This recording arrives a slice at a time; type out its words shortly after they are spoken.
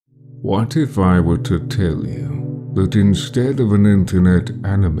What if I were to tell you that instead of an internet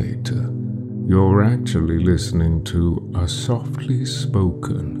animator, you're actually listening to a softly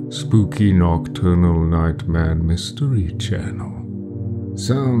spoken, spooky nocturnal nightman mystery channel?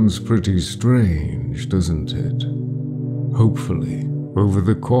 Sounds pretty strange, doesn't it? Hopefully, over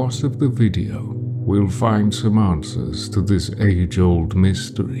the course of the video, we'll find some answers to this age-old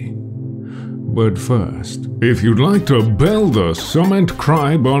mystery. But first, if you'd like to build a cement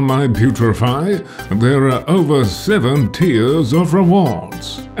crib on my Putrefy, there are over 7 tiers of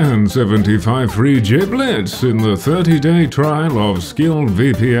rewards, and 75 free giblets in the 30-day trial of skilled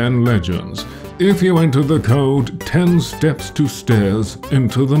VPN Legends, if you enter the code 10 steps to stairs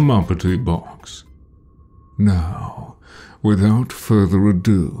into the Muppety box. Now, without further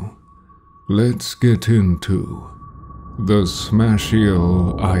ado, let's get into the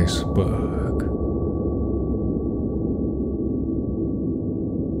Smashiell Iceberg.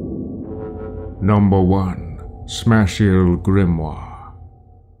 Number 1. Smashiell Grimoire.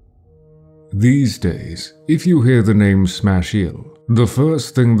 These days, if you hear the name Smashiell, the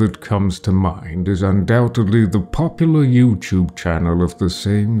first thing that comes to mind is undoubtedly the popular YouTube channel of the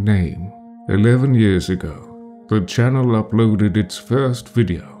same name. 11 years ago, the channel uploaded its first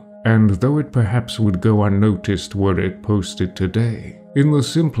video, and though it perhaps would go unnoticed were it posted today, in the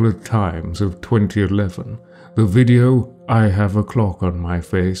simpler times of 2011, the video, "I Have a Clock on My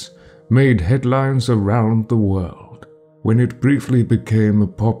Face," made headlines around the world, when it briefly became a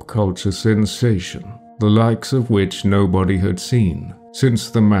pop culture sensation, the likes of which nobody had seen since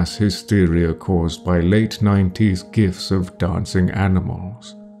the mass hysteria caused by late 90s gifs of dancing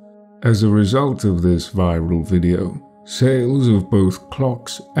animals. As a result of this viral video, sales of both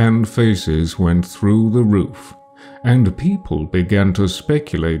clocks and faces went through the roof, and people began to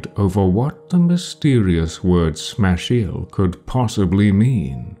speculate over what the mysterious word Smashiell could possibly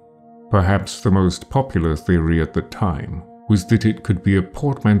mean. Perhaps the most popular theory at the time was that it could be a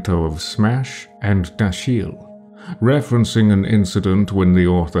portmanteau of smash and Dashiell, referencing an incident when the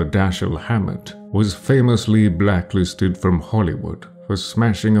author Dashiell Hammett was famously blacklisted from Hollywood for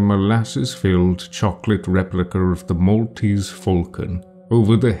smashing a molasses-filled chocolate replica of the Maltese Falcon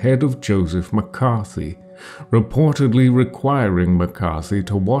over the head of Joseph McCarthy, reportedly requiring McCarthy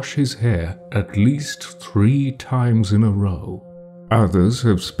to wash his hair at least 3 times in a row. Others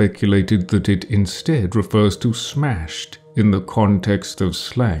have speculated that it instead refers to smashed in the context of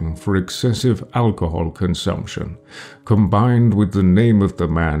slang for excessive alcohol consumption, combined with the name of the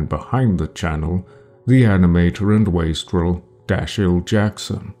man behind the channel, the animator and wastrel Dashiell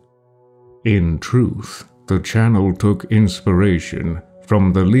Jackson. In truth, the channel took inspiration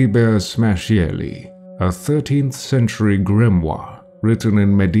from the Liber Smashielli, a 13th century grimoire written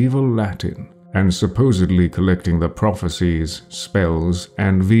in medieval Latin and supposedly collecting the prophecies, spells,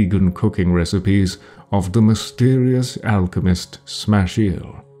 and vegan cooking recipes of the mysterious alchemist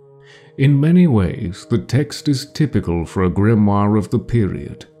Smashiell. In many ways, the text is typical for a grimoire of the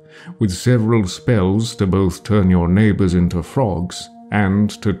period, with several spells to both turn your neighbors into frogs and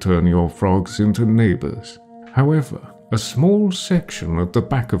to turn your frogs into neighbors. However, a small section at the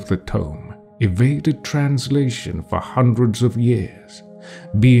back of the tome evaded translation for hundreds of years,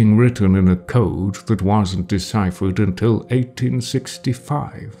 being written in a code that wasn't deciphered until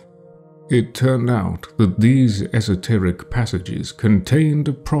 1865. It turned out that these esoteric passages contained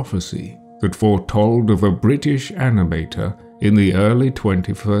a prophecy that foretold of a British animator in the early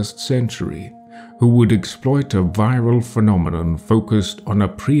 21st century who would exploit a viral phenomenon focused on a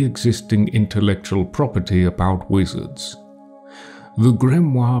pre-existing intellectual property about wizards. The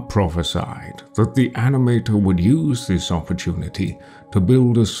grimoire prophesied that the animator would use this opportunity to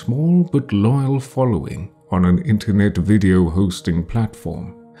build a small but loyal following on an internet video hosting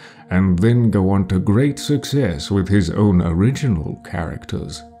platform, and then go on to great success with his own original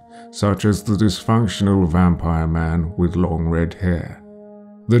characters, such as the dysfunctional vampire man with long red hair.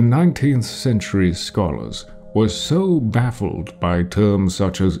 The 19th century scholars were so baffled by terms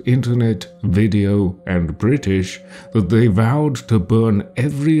such as internet, video, and British that they vowed to burn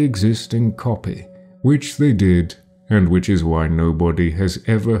every existing copy, which they did, and which is why nobody has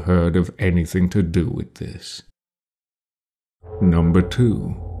ever heard of anything to do with this. Number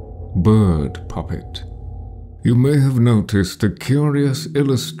 2. Bird Puppet. You may have noticed a curious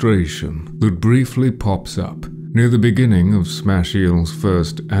illustration that briefly pops up near the beginning of Smashiell's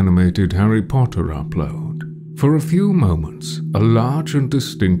first animated Harry Potter upload. For a few moments, a large and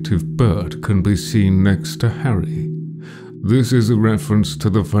distinctive bird can be seen next to Harry. This is a reference to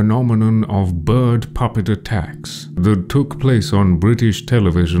the phenomenon of bird puppet attacks that took place on British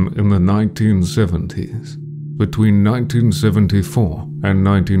television in the 1970s. Between 1974 and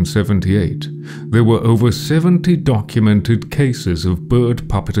 1978, there were over 70 documented cases of bird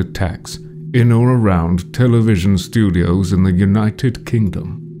puppet attacks in or around television studios in the United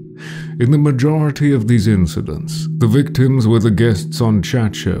Kingdom. In the majority of these incidents, the victims were the guests on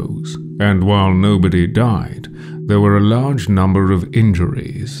chat shows, and while nobody died, there were a large number of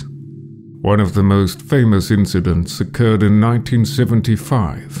injuries. One of the most famous incidents occurred in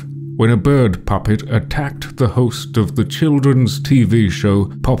 1975, when a bird puppet attacked the host of the children's TV show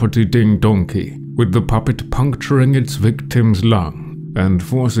Poppity Ding Donkey, with the puppet puncturing its victim's lung and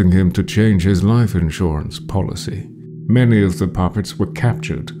forcing him to change his life insurance policy. Many of the puppets were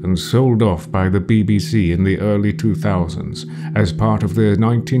captured and sold off by the BBC in the early 2000s as part of their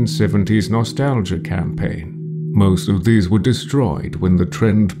 1970s nostalgia campaign. Most of these were destroyed when the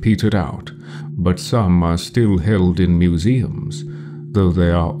trend petered out, but some are still held in museums, though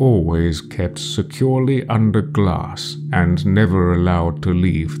they are always kept securely under glass and never allowed to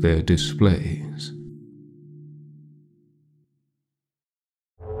leave their displays.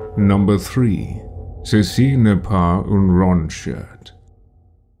 Number 3. Ceci n'est pas un rond shirt.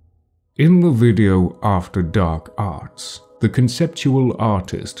 In the video After Dark Arts, the conceptual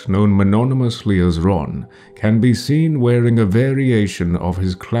artist known mononymously as Ron can be seen wearing a variation of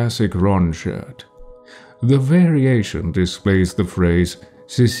his classic Ron shirt. The variation displays the phrase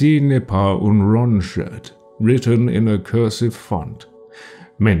 "Ceci n'est pas un rond shirt" written in a cursive font.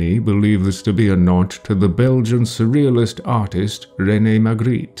 Many believe this to be a nod to the Belgian surrealist artist René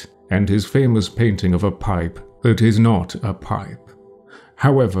Magritte and his famous painting of a pipe that is not a pipe.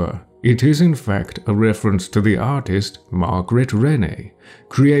 However, it is in fact a reference to the artist Margaret René,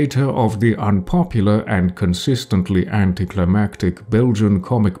 creator of the unpopular and consistently anticlimactic Belgian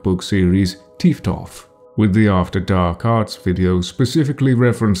comic book series Tieftoff, with the After Dark Arts video specifically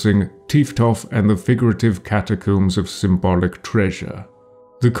referencing Tieftoff and the figurative catacombs of symbolic treasure.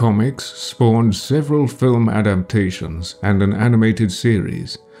 The comics spawned several film adaptations and an animated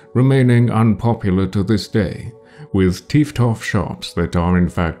series, remaining unpopular to this day, with Tieftoff shops that are in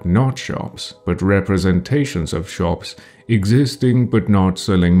fact not shops, but representations of shops existing but not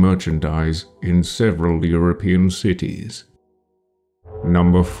selling merchandise in several European cities.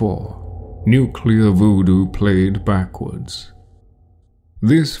 Number 4. Nuclear Voodoo Played Backwards.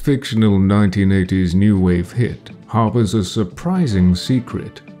 This fictional 1980s new wave hit harbors a surprising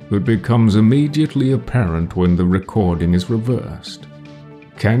secret that becomes immediately apparent when the recording is reversed.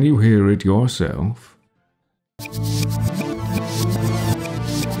 Can you hear it yourself?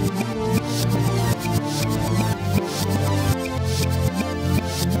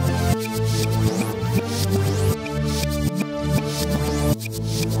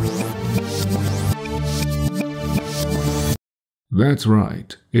 That's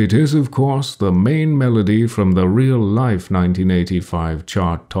right, it is of course the main melody from the real-life 1985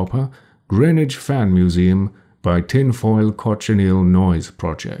 chart topper, Greenwich Fan Museum by Tinfoil Cochineal Noise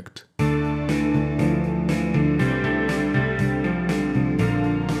Project.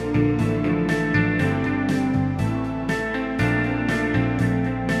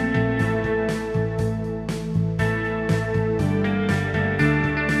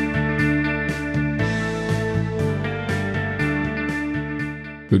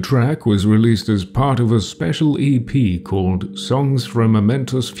 The track was released as part of a special EP called Songs from a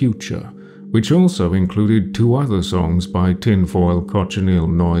Momentous Future, which also included 2 other songs by Tinfoil Cochineal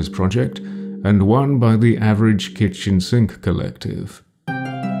Noise Project and one by the Average Kitchen Sink Collective.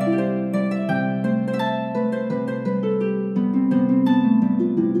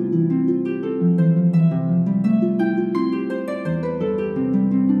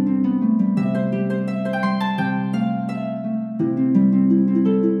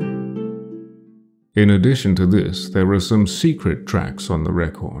 In addition to this, there are some secret tracks on the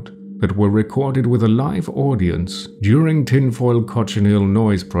record that were recorded with a live audience during Tinfoil Cochineal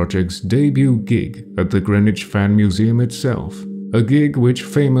Noise Project's debut gig at the Greenwich Fan Museum itself, a gig which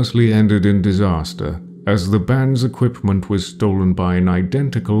famously ended in disaster as the band's equipment was stolen by an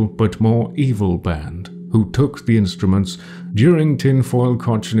identical but more evil band who took the instruments during Tinfoil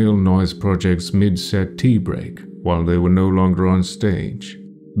Cochineal Noise Project's mid-set tea break while they were no longer on stage.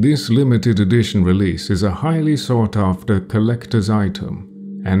 This limited edition release is a highly sought-after collector's item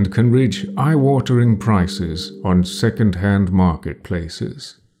and can reach eye-watering prices on second-hand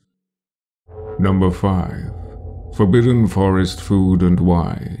marketplaces. Number 5. Forbidden Forest Food and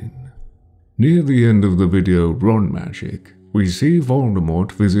Wine. Near the end of the video Ron Magic, we see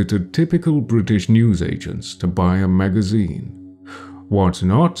Voldemort visit a typical British newsagent's to buy a magazine. What's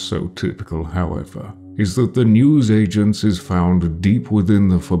not so typical, however, is that the newsagent's is found deep within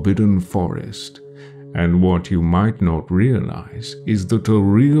the Forbidden Forest, And what you might not realize is that a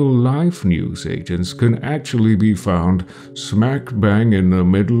real-life newsagents can actually be found smack bang in the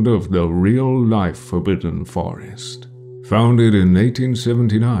middle of the real-life Forbidden Forest. Founded in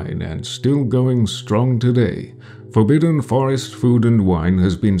 1879 and still going strong today, Forbidden Forest Food and Wine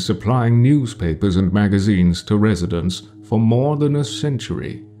has been supplying newspapers and magazines to residents for more than a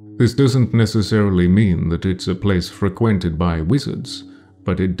century. This doesn't necessarily mean that it's a place frequented by wizards,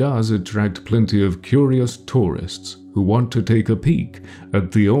 but it does attract plenty of curious tourists who want to take a peek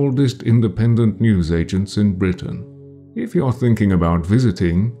at the oldest independent newsagents in Britain. If you're thinking about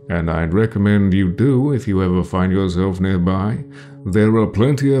visiting, and I'd recommend you do if you ever find yourself nearby, there are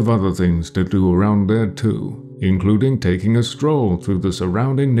plenty of other things to do around there too, including taking a stroll through the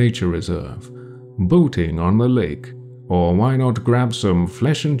surrounding nature reserve, boating on the lake, or why not grab some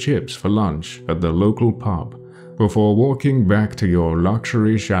flesh and chips for lunch at the local pub before walking back to your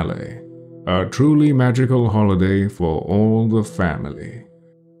luxury chalet. A truly magical holiday for all the family.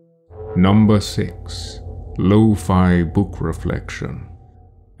 Number 6. Lo-Fi Book Reflection.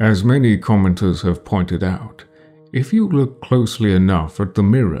 As many commenters have pointed out, if you look closely enough at the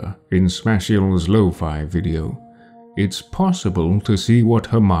mirror in Smashiell's Lo-Fi video, it's possible to see what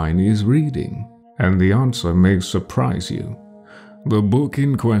Hermione is reading, and the answer may surprise you. The book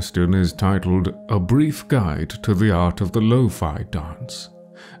in question is titled A Brief Guide to the Art of the Lo-Fi Dance,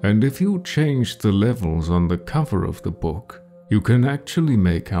 and if you change the levels on the cover of the book, you can actually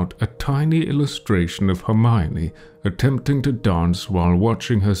make out a tiny illustration of Hermione attempting to dance while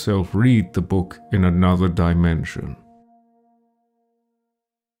watching herself read the book in another dimension.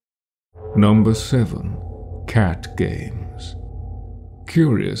 Number 7. Cat Games.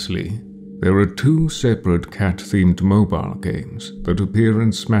 Curiously, there are 2 separate cat-themed mobile games that appear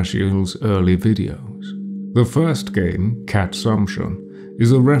in Smashiell's early videos. The first game, Catsumption,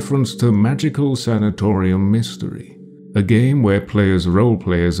 is a reference to Magical Sanatorium Mystery, a game where players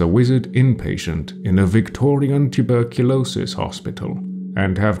roleplay as a wizard inpatient in a Victorian tuberculosis hospital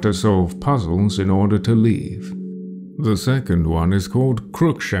and have to solve puzzles in order to leave. The second one is called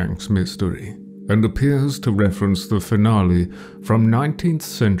Crookshank's Mystery and appears to reference the finale from 19th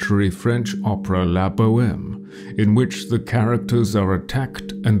century French opera La Bohème, in which the characters are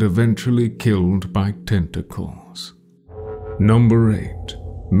attacked and eventually killed by tentacles. Number 8.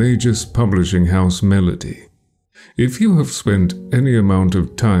 Magus Publishing House Melody. If you have spent any amount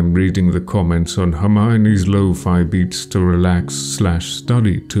of time reading the comments on Hermione's lo-fi beats to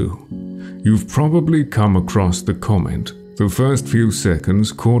relax/study to, you've probably come across the comment, "The first few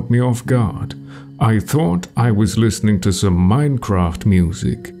seconds caught me off guard. I thought I was listening to some Minecraft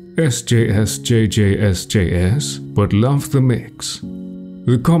music, SJS, but love the mix."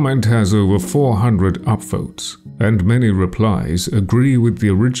 The comment has over 400 upvotes, and many replies agree with the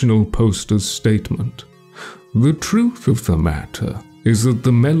original poster's statement. The truth of the matter is that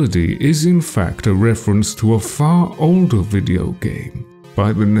the melody is in fact a reference to a far older video game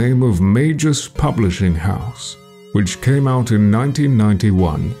by the name of Magus Publishing House, which came out in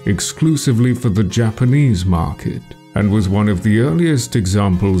 1991 exclusively for the Japanese market, and was one of the earliest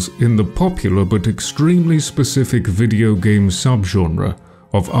examples in the popular but extremely specific video game subgenre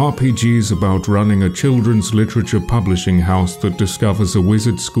of RPGs about running a children's literature publishing house that discovers a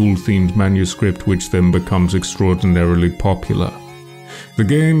wizard school-themed manuscript which then becomes extraordinarily popular. The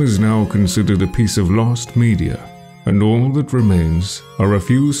game is now considered a piece of lost media, and all that remains are a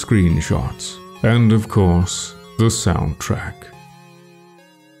few screenshots, and of course, the soundtrack.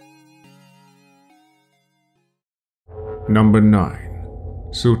 Number 9.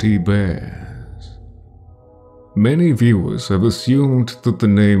 Sooty Bears. Many viewers have assumed that the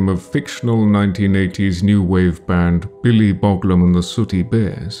name of fictional 1980s new wave band Billy Boglum and the Sooty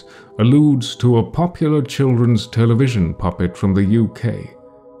Bears alludes to a popular children's television puppet from the UK,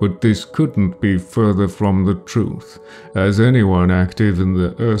 but this couldn't be further from the truth, as anyone active in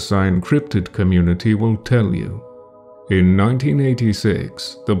the Ursine cryptid community will tell you. In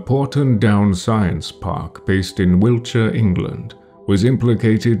 1986, the Porton Down Science Park, based in Wiltshire, England, was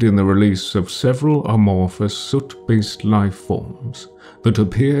implicated in the release of several amorphous soot-based life forms that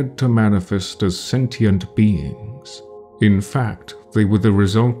appeared to manifest as sentient beings. In fact, they were the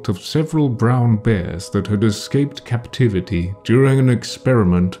result of several brown bears that had escaped captivity during an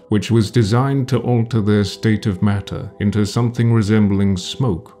experiment which was designed to alter their state of matter into something resembling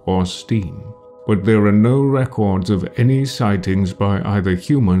smoke or steam. But there are no records of any sightings by either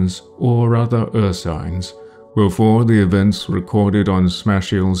humans or other Ursines before the events recorded on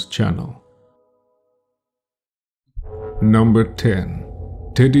Smashiell's channel. Number 10.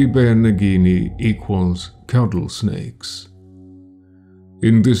 Teddy Bear Nagini equals Cuddle Snakes.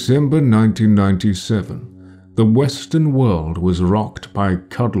 In December 1997, the Western world was rocked by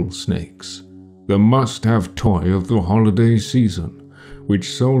cuddle snakes, the must-have toy of the holiday season, which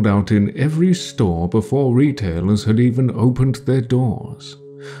sold out in every store before retailers had even opened their doors.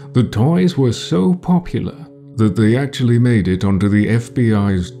 The toys were so popular that they actually made it onto the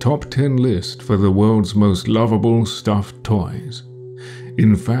FBI's top 10 list for the world's most lovable stuffed toys.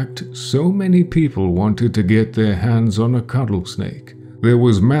 In fact, so many people wanted to get their hands on a cuddle snake. There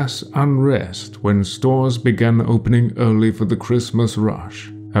was mass unrest when stores began opening early for the Christmas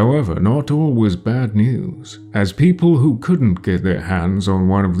rush. However, not all was bad news, as people who couldn't get their hands on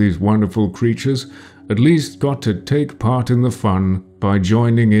one of these wonderful creatures at least got to take part in the fun by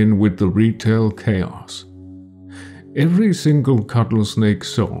joining in with the retail chaos. Every single cuddle snake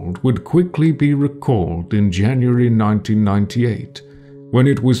sold would quickly be recalled in January 1998, when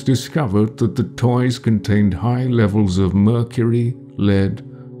it was discovered that the toys contained high levels of mercury, lead,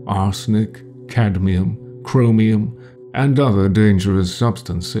 arsenic, cadmium, chromium, and other dangerous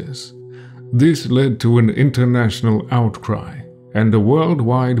substances. This led to an international outcry and a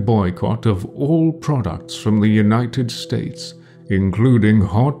worldwide boycott of all products from the United States, including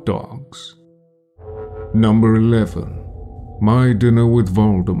hot dogs. Number 11. My Dinner with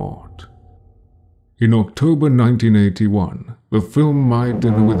Voldemort. In October 1981, the film My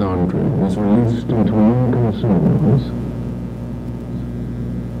Dinner with Andre was released into American cinemas